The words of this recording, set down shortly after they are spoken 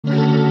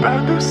Pas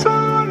de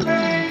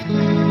soleil,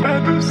 pas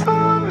de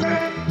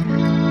soleil,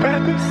 pas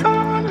de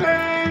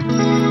soleil.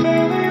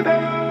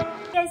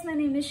 Hey guys, my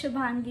name is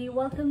Shubhangi.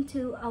 Welcome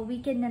to a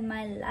weekend in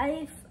my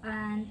life,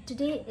 and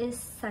today is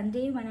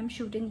Sunday when I'm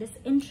shooting this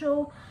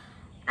intro.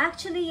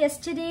 Actually,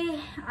 yesterday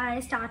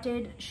I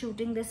started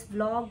shooting this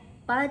vlog,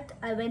 but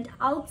I went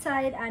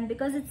outside, and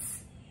because it's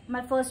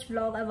my first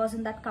vlog, I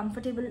wasn't that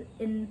comfortable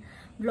in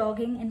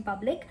vlogging in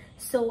public,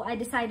 so I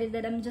decided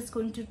that I'm just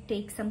going to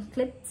take some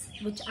clips,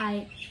 which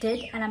I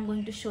did, and I'm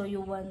going to show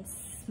you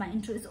once my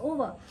intro is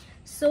over.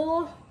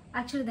 So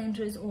actually the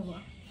intro is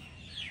over.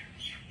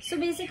 So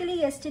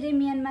basically yesterday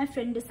me and my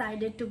friend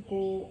decided to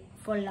go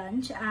for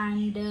lunch,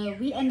 and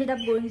we ended up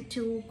going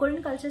to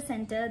Korean Culture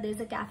Center. There's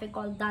a cafe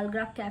called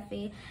Dalgrak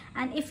cafe,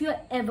 and if you're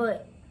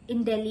ever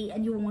in Delhi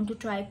and you want to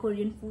try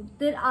Korean food,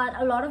 there are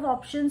a lot of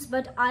options,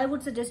 but I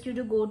would suggest you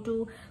to go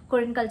to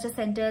Korean Culture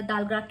Center,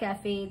 Dalgrak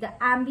cafe. The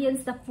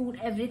ambience, the food,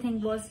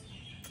 everything was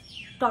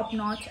top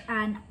notch,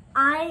 and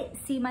I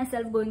see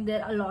myself going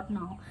there a lot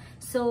now.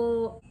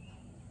 So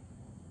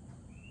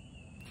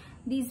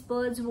these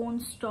birds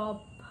won't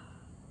stop,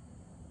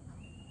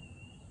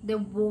 they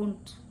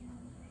won't,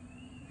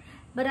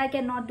 but I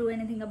cannot do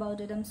anything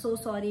about it. I'm so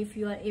sorry if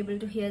you are able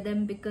to hear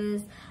them,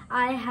 because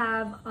I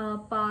have a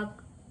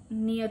park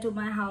near to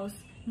my house,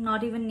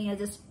 not even near,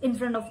 just in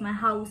front of my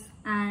house,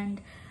 and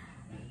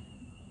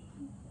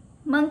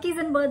monkeys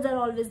and birds are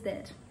always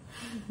there.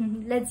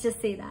 Let's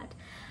just say that.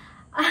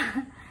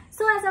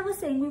 So as I was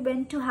saying, we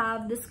went to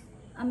have this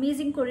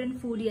amazing Korean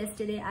food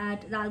yesterday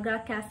at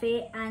Dalgrak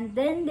cafe, and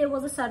then there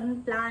was a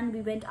sudden plan. We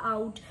went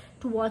out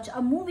to watch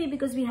a movie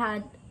because we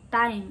had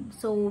time,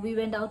 so we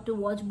went out to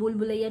watch Bhool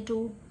Bhulaiyaa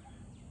 2.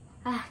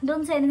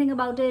 Don't say anything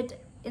about it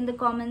in the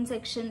comment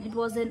section. It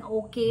was an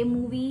okay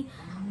movie.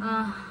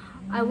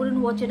 I wouldn't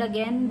watch it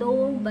again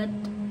though, but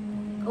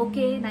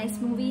okay, nice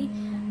movie.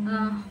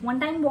 One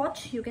time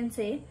watch, you can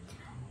say.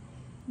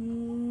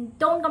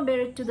 Don't compare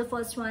it to the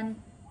first one,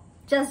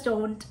 just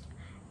don't.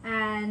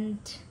 And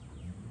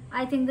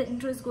I think the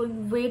intro is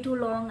going way too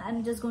long.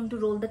 I'm just going to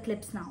roll the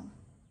clips now.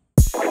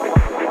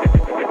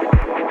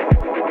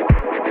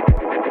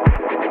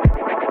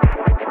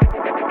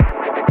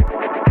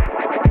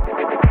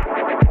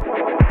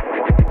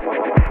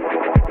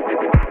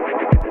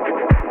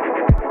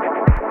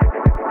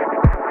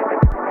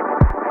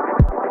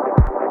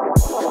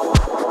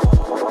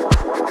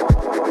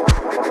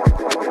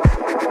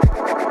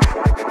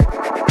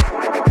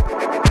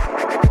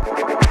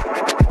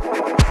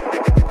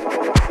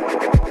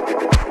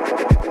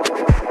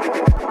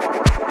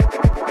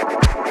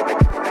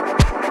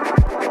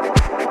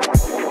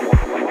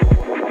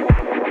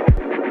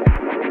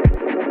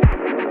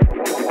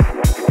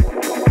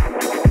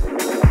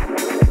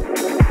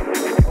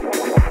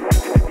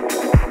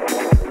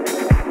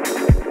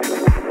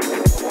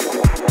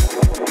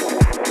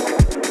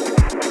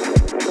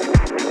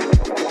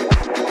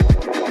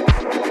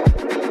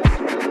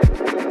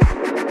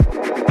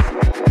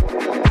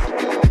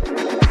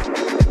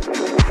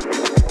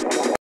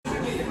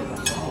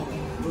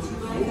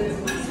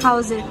 How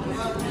is it?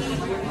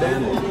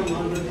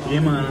 ये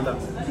मंगाना था।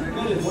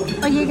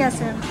 और ये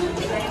कैसे है?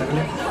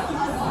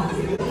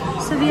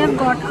 So we have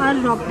got our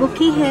logbook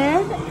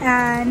here,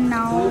 and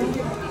now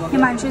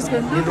Himanshu is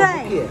going to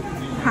try.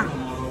 हाँ.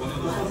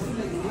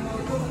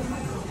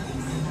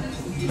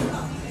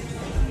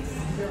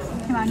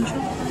 Himanshu,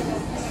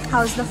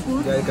 how's the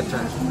food?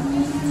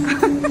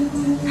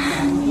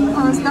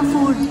 How's the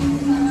food?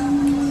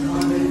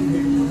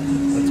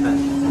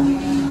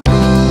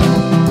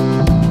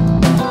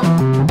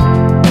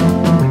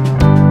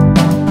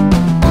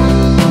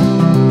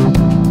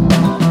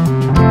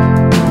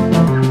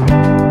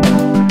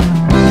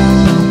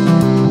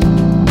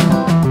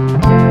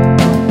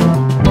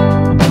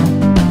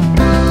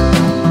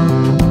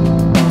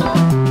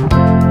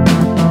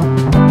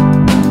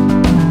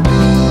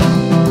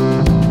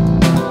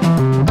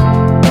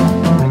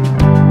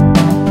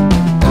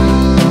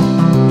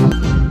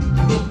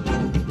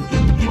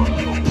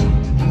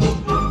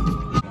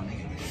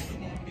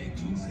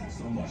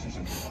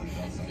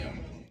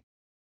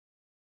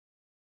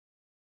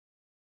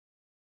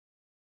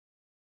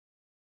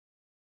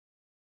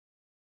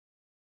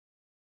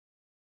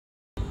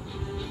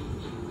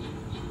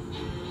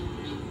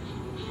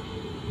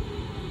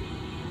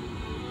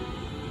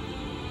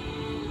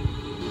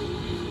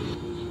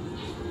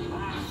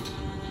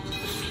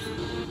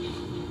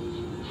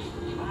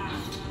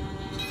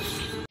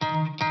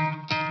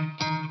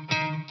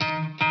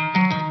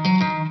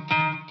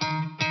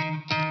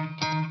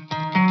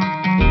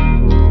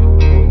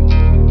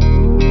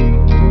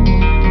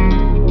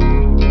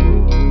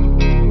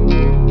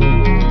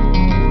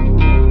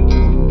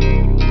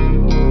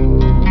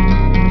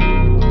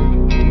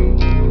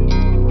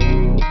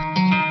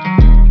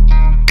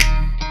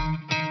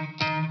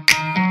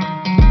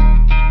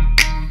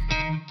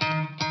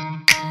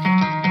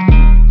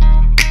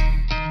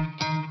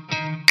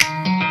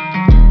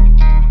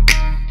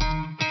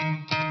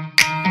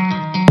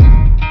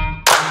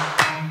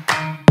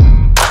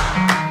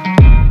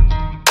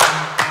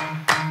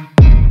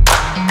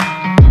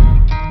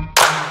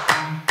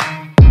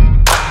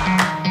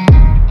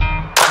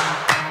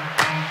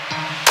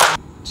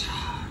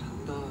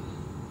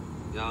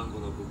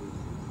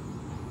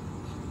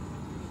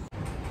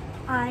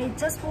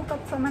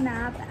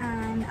 nap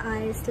and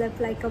I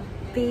slept like a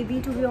baby,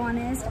 to be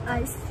honest.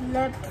 I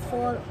slept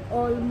for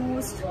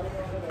almost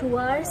 2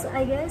 hours,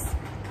 I guess,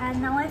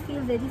 and now I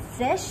feel very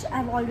fresh.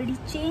 I've already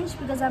changed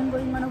because I'm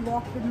going on a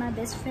walk with my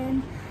best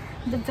friend.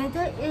 The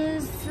weather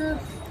is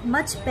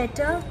much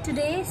better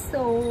today,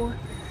 so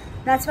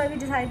that's why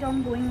we decided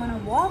on going on a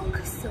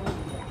walk. So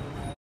yeah.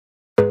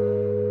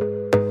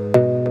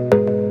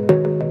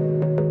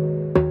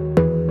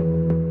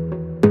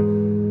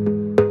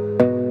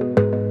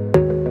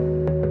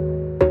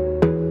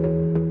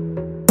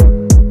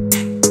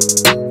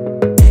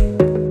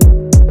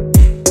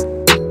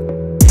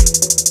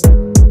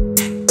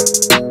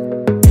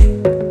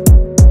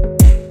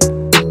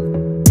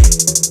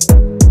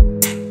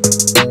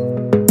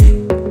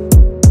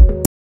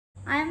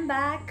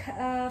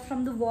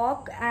 From the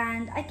walk,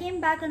 and I came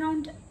back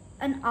around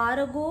an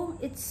hour ago.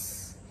 It's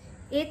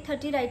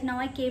 8:30 right now.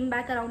 I came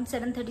back around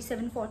 7:30,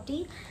 7:40,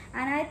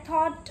 and I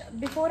thought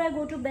before I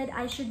go to bed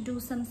I should do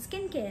some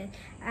skincare,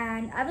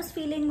 and I was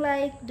feeling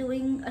like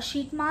doing a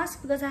sheet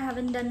mask because I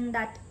haven't done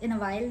that in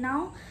a while now.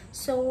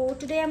 So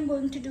today I'm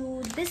going to do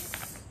this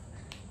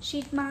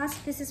sheet mask.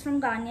 This is from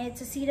Garnier.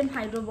 It's a serum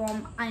hydro bomb.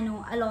 I know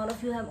a lot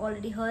of you have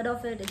already heard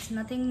of it. It's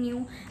nothing new,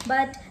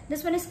 but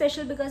this one is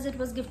special because it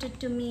was gifted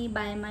to me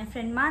by my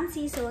friend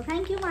Mansi. So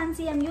thank you,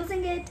 Mansi. I'm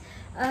using it.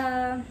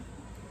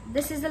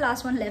 This is the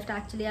last one left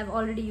actually. I've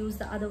already used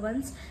the other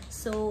ones,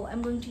 so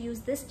I'm going to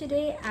use this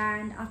today,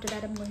 and after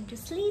that I'm going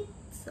to sleep.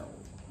 So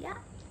yeah.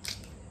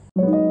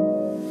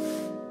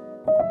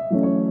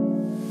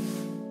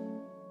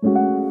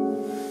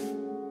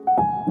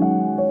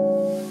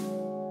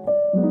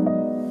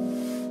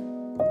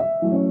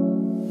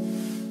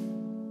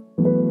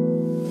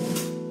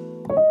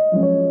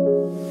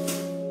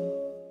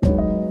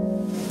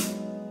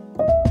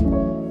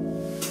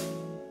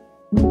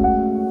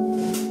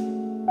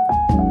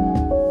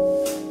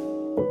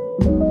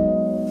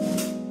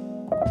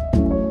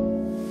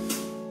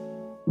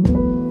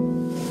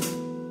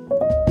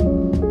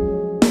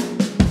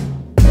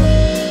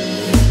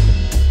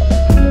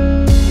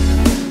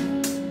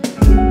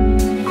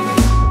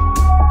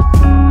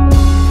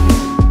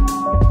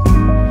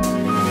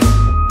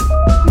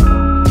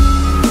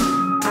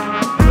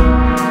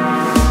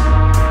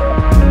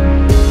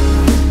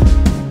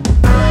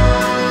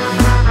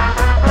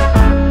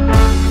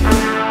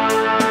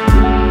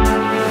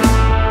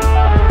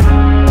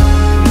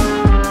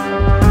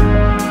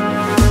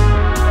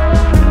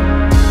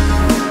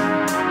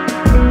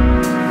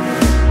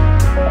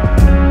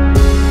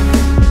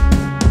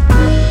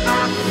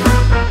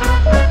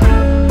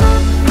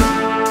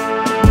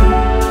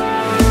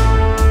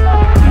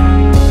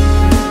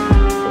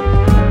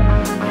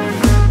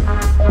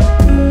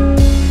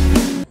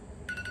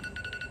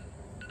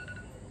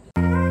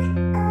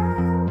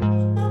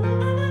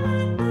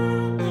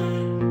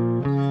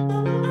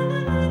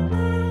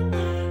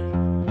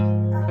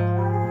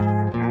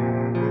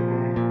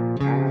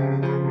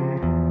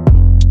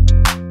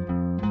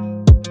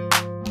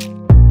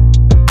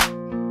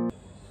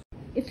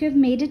 If you've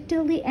made it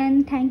till the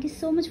end, thank you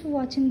so much for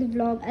watching the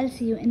vlog. I'll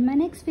see you in my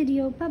next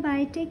video. Bye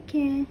bye. Take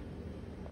care.